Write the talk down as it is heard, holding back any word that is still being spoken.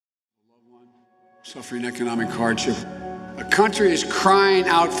suffering economic hardship. The country is crying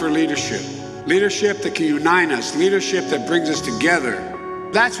out for leadership. Leadership that can unite us. Leadership that brings us together.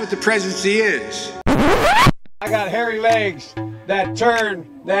 That's what the presidency is. I got hairy legs that turn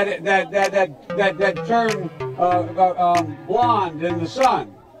blonde in the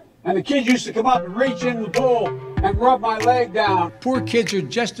sun. And the kids used to come up and reach in the pool and rub my leg down. Poor kids are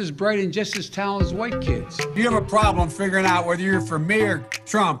just as bright and just as talented as white kids. If you have a problem figuring out whether you're for me or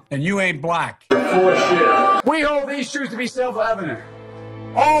Trump, then you ain't black. Bullshit. We hold these truths to be self-evident.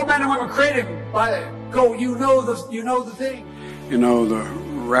 All men and women created by go. You know the thing. You know, the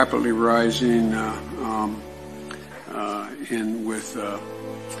rapidly rising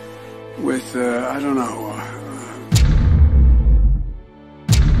with I don't know.